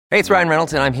Hey, it's Ryan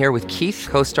Reynolds, and I'm here with Keith,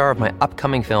 co-star of my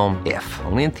upcoming film, If,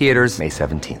 only in theaters May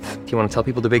 17th. Do you want to tell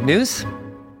people the big news?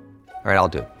 All right, I'll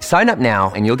do it. Sign up now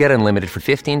and you'll get unlimited for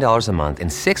 $15 a month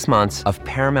and 6 months of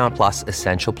Paramount Plus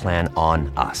Essential Plan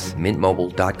on us.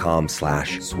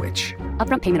 MintMobile.com/switch.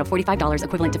 Upfront payment of $45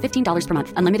 equivalent to $15 per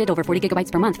month. Unlimited over 40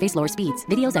 gigabytes per month. Face lower speeds.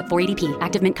 Videos at 480p.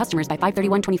 Active Mint customers by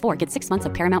 531.24 get 6 months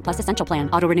of Paramount Plus Essential Plan.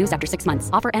 Auto renews after 6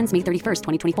 months. Offer ends May 31st,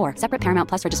 2024. Separate Paramount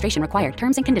Plus registration required.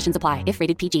 Terms and conditions apply if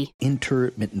rated PG.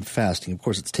 Intermittent fasting. Of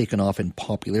course, it's taken off in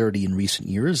popularity in recent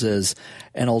years as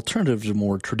an alternative to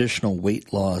more traditional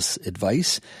weight loss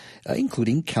advice,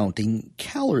 including counting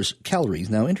calories.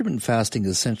 Now, intermittent fasting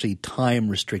is essentially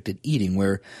time-restricted eating,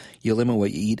 where you limit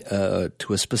what you eat to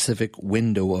a specific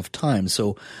window of time.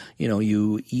 So,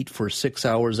 you eat for 6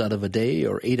 hours out of a day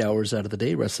or 8 hours out of the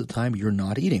day. Rest of the time, you're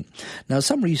not eating. Now,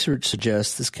 some research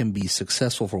suggests this can be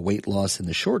successful for weight loss in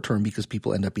the short term because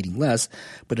people end up eating less,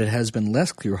 but it has been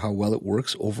less clear how well it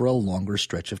works over a longer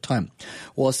stretch of time.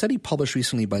 Well, a study published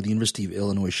recently by the University of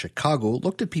Illinois Chicago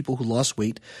looked at people who lost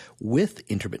weight with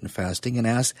intermittent fasting and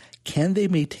asked, can they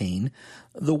maintain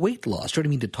the weight loss? Joining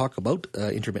me to talk about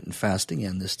intermittent fasting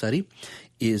and this study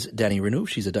is Danny Renouf.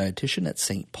 She's a dietitian at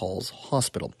St. Paul's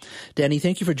Hospital. Danny,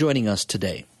 thank you for joining us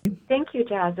today. Thank you,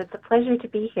 Jazz. It's a pleasure to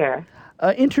be here.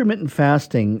 Intermittent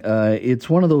fasting, it's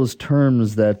one of those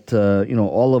terms that,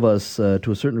 all of us,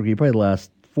 to a certain degree, probably the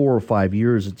last 4 or 5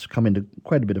 years, it's come into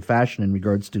quite a bit of fashion in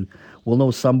regards to, we'll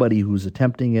know somebody who's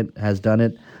attempting it, has done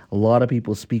it. A lot of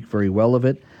people speak very well of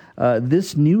it.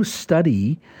 This new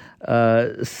study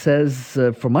says,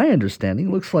 from my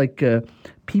understanding, looks like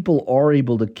people are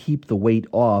able to keep the weight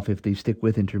off if they stick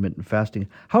with intermittent fasting.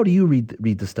 How do you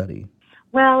read the study?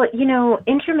 Well,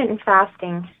 intermittent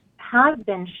fasting has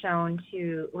been shown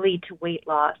to lead to weight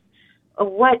loss.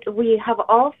 What we have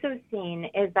also seen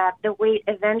is that the weight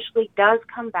eventually does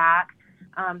come back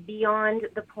beyond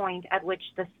the point at which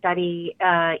the study,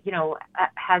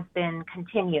 has been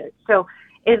continued. So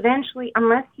eventually,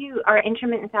 unless you are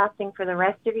intermittent fasting for the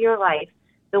rest of your life,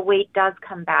 the weight does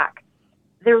come back.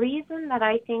 The reason that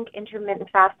I think intermittent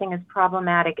fasting is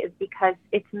problematic is because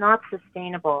it's not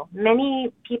sustainable.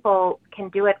 Many people can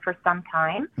do it for some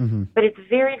time, but it's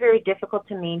very, very difficult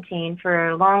to maintain for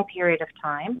a long period of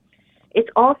time. It's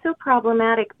also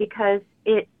problematic because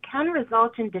it can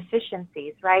result in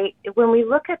deficiencies, right? When we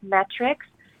look at metrics,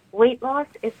 weight loss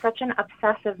is such an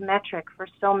obsessive metric for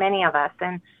so many of us,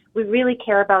 and we really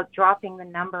care about dropping the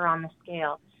number on the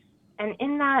scale. And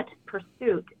in that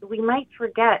pursuit, we might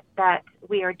forget that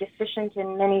we are deficient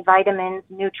in many vitamins,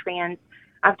 nutrients.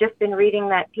 I've just been reading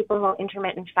that people who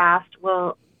intermittent fast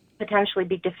will potentially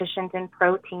be deficient in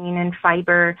protein and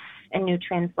fiber and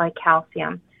nutrients like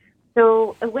calcium.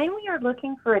 So when we are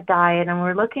looking for a diet and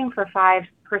we're looking for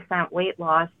 5% weight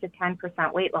loss to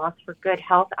 10% weight loss for good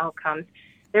health outcomes,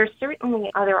 there's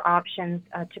certainly other options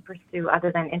to pursue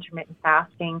other than intermittent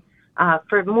fasting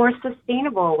for more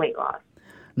sustainable weight loss.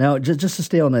 Now, just to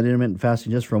stay on that intermittent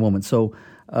fasting just for a moment. So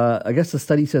I guess the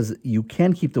study says you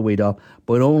can keep the weight off,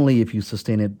 but only if you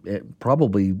sustain it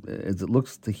probably, as it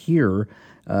looks to here,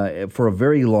 for a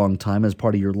very long time as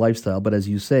part of your lifestyle. But as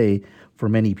you say, for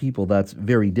many people, that's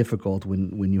very difficult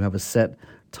when you have a set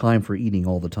time for eating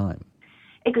all the time.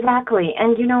 Exactly.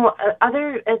 And,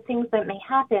 other things that may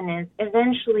happen is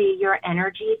eventually your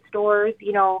energy stores,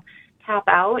 tap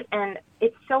out. And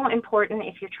it's so important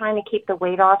if you're trying to keep the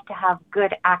weight off to have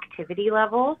good activity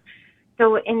levels.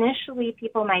 So initially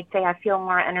people might say, I feel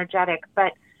more energetic.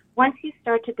 But once you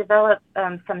start to develop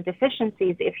some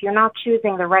deficiencies, if you're not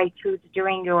choosing the right foods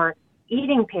during your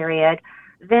eating period,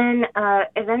 then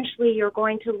eventually you're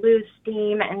going to lose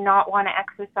steam and not want to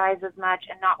exercise as much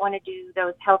and not want to do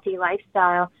those healthy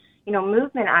lifestyle,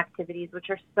 movement activities, which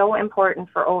are so important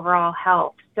for overall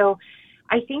health. So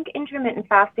I think intermittent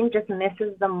fasting just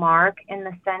misses the mark in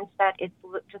the sense that it's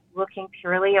just looking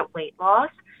purely at weight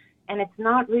loss, and it's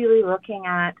not really looking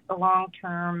at a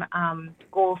long-term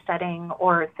goal setting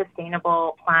or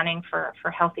sustainable planning for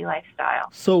healthy lifestyle.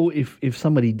 So if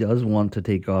somebody does want to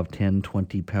take off 10,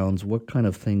 20 pounds, what kind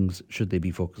of things should they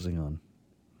be focusing on?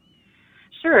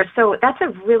 Sure. So that's a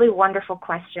really wonderful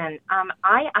question.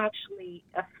 I actually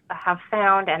have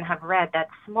found and have read that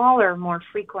smaller, more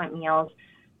frequent meals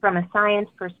from a science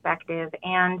perspective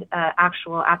and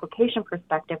actual application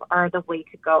perspective are the way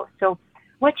to go. So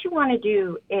what you want to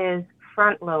do is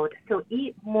front load. So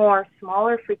eat more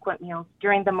smaller frequent meals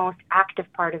during the most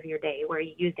active part of your day where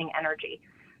you're using energy.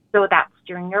 So that's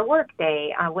during your work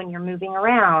day, when you're moving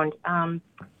around.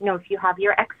 If you have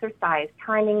your exercise,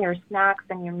 timing your snacks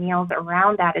and your meals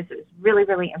around that is really,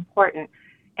 really important.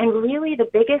 And really the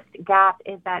biggest gap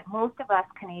is that most of us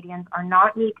Canadians are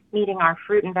not meeting our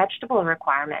fruit and vegetable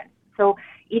requirements. So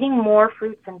eating more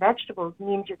fruits and vegetables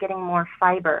means you're getting more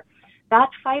fiber. That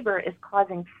fiber is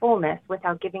causing fullness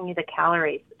without giving you the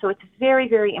calories. So it's very,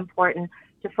 very important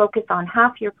to focus on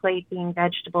half your plate being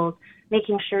vegetables,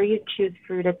 making sure you choose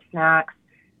fruited snacks.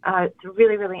 It's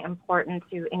really, really important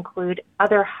to include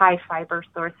other high fiber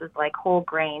sources like whole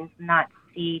grains, nuts,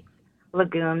 seeds,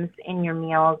 legumes in your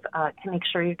meals to make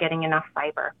sure you're getting enough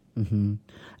fiber.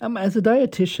 Mm-hmm. As a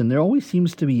dietitian, there always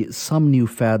seems to be some new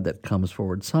fad that comes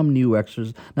forward, some new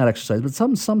not exercise, but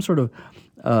some sort of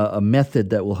a method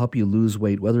that will help you lose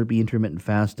weight, whether it be intermittent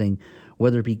fasting,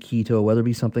 whether it be keto, whether it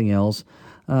be something else.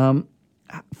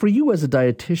 For you as a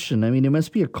dietitian, I mean, it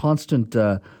must be a constant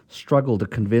struggle to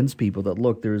convince people that,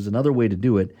 look, there's another way to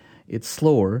do it. It's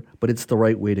slower, but it's the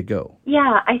right way to go.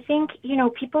 Yeah, I think,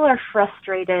 people are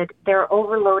frustrated. They're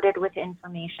overloaded with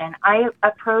information. I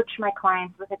approach my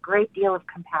clients with a great deal of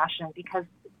compassion because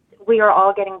we are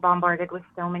all getting bombarded with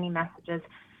so many messages.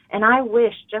 And I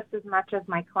wish just as much as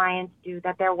my clients do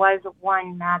that there was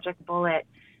one magic bullet.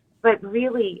 But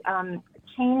really,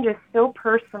 change is so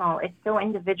personal. It's so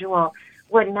individual.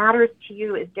 What matters to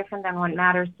you is different than what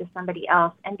matters to somebody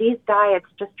else. And these diets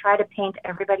just try to paint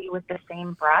everybody with the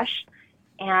same brush.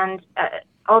 And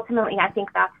ultimately, I think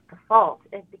that's the fault,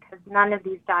 is because none of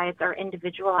these diets are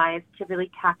individualized to really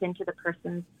tap into the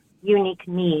person's unique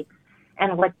needs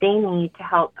and what they need to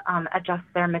help adjust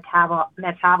their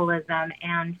metabolism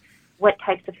and what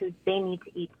types of foods they need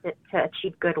to eat to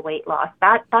achieve good weight loss.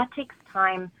 That takes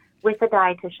time with a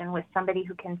dietitian, with somebody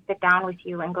who can sit down with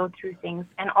you and go through things.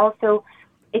 And also,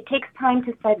 it takes time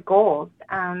to set goals.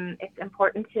 It's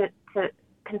important to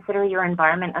consider your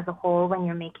environment as a whole when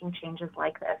you're making changes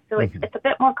like this. So it's a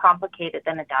bit more complicated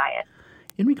than a diet.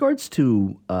 In regards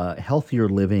to healthier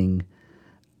living,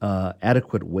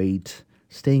 adequate weight,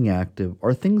 staying active,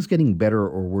 are things getting better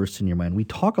or worse in your mind? We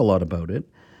talk a lot about it,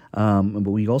 but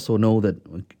we also know that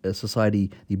the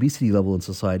obesity level in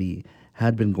society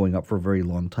had been going up for a very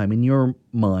long time. In your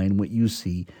mind, what you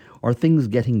see, are things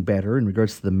getting better in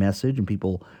regards to the message and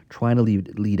people trying to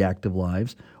lead active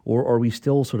lives, or are we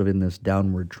still sort of in this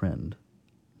downward trend?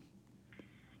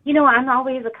 I'm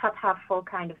always a cup half full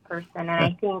kind of person, and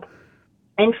I think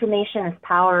information is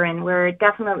power, and we're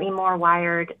definitely more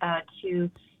wired to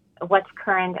what's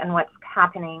current and what's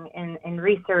happening in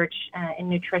research, in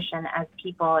nutrition as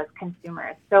people, as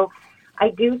consumers. So I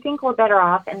do think we're better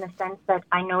off in the sense that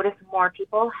I notice more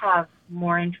people have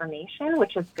more information,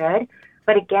 which is good.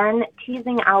 But again,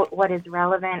 teasing out what is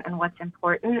relevant and what's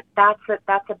important, that's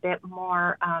a bit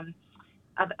more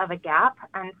of a gap.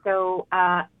 And so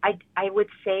I would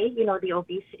say, the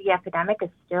obesity epidemic is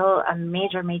still a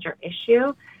major, major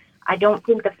issue. I don't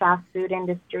think the fast food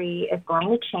industry is going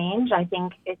to change. I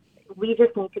think we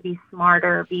just need to be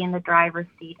smarter, be in the driver's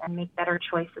seat, and make better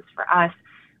choices for us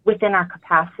within our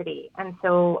capacity. And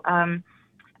so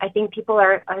I think people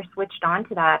are switched on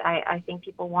to that. I think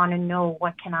people want to know,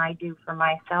 what can I do for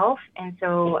myself? And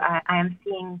so I am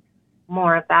seeing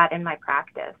more of that in my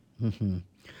practice.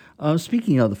 Mm-hmm.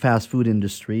 Speaking of the fast food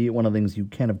industry, one of the things you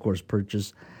can, of course,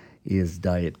 purchase is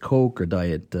Diet Coke or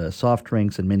Diet soft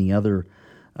drinks and many other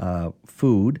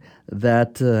food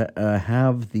that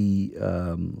have the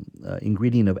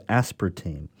ingredient of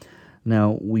aspartame.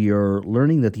 Now, we are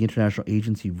learning that the International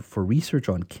Agency for Research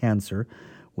on Cancer,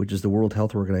 which is the World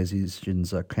Health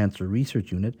Organization's Cancer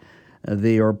Research Unit,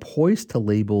 they are poised to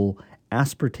label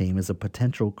aspartame as a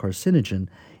potential carcinogen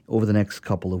over the next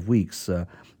couple of weeks.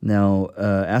 Now,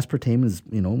 aspartame is,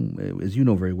 as you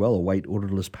know very well, a white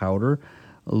odorless powder,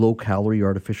 a low-calorie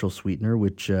artificial sweetener,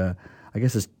 which I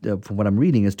guess is, from what I'm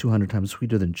reading, is 200 times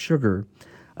sweeter than sugar.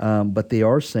 But they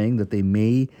are saying that they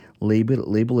may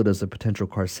label it as a potential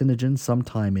carcinogen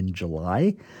sometime in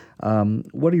July.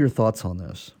 What are your thoughts on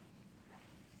this?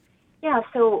 Yeah,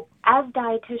 so as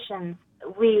dietitians,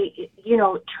 we,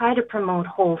 try to promote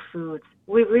whole foods.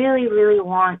 We really, really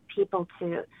want people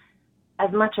to,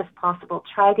 as much as possible,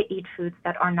 try to eat foods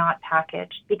that are not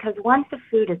packaged. Because once the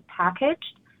food is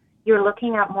packaged, you're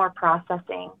looking at more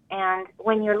processing. And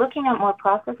when you're looking at more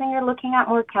processing, you're looking at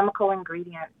more chemical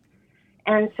ingredients.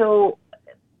 And so,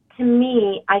 to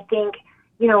me, I think,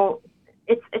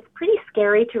 it's pretty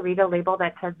scary to read a label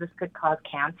that says this could cause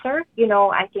cancer.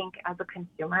 I think as a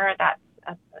consumer, that's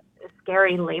a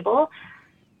scary label.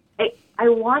 I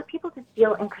want people to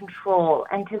feel in control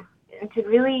and to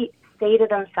really say to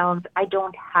themselves, I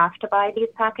don't have to buy these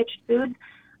packaged foods.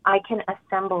 I can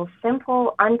assemble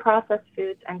simple, unprocessed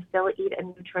foods and still eat a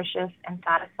nutritious and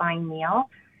satisfying meal.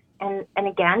 And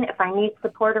again, if I need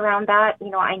support around that,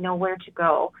 I know where to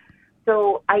go.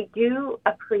 So I do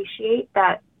appreciate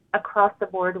that across the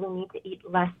board we need to eat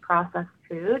less processed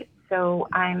food. So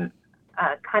I'm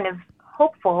kind of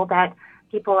hopeful that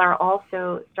people are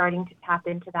also starting to tap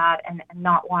into that and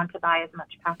not want to buy as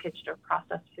much packaged or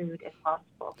processed food as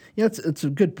possible. Yeah, it's a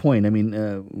good point. I mean,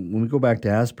 when we go back to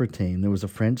aspartame, there was a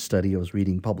French study I was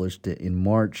reading published in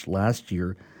March last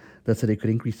year that said it could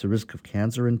increase the risk of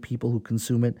cancer in people who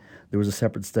consume it. There was a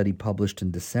separate study published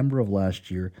in December of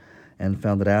last year and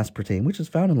found that aspartame, which is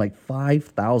found in like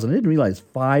 5,000, I didn't realize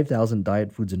 5,000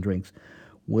 diet foods and drinks,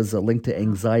 was linked to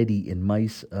anxiety in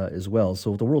mice as well.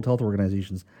 So the World Health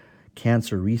Organization's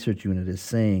Cancer Research Unit is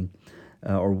saying,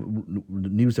 or the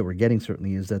news that we're getting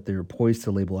certainly, is that they're poised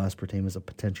to label aspartame as a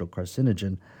potential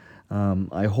carcinogen.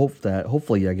 I hope that,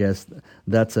 hopefully, I guess,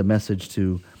 that's a message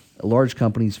to large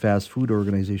companies, fast food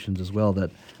organizations as well,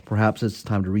 that perhaps it's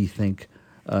time to rethink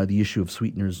the issue of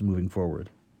sweeteners moving forward.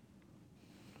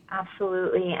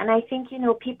 Absolutely. And I think,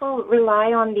 people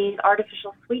rely on these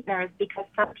artificial sweeteners because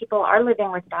some people are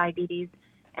living with diabetes.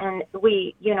 And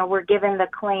we're given the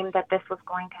claim that this was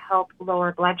going to help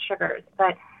lower blood sugars.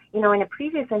 But, in a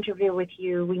previous interview with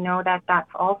you, we know that that's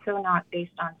also not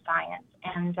based on science.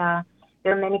 And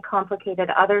there are many complicated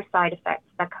other side effects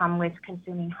that come with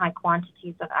consuming high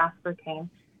quantities of aspartame.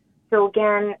 So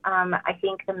again, I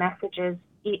think the message is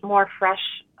eat more fresh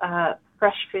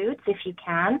foods if you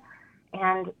can,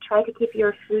 and try to keep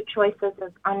your food choices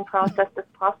as unprocessed as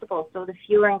possible. So the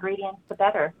fewer ingredients, the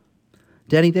better.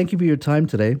 Danny, thank you for your time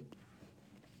today.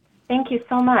 Thank you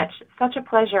so much. Such a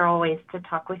pleasure always to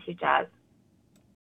talk with you, Jazz.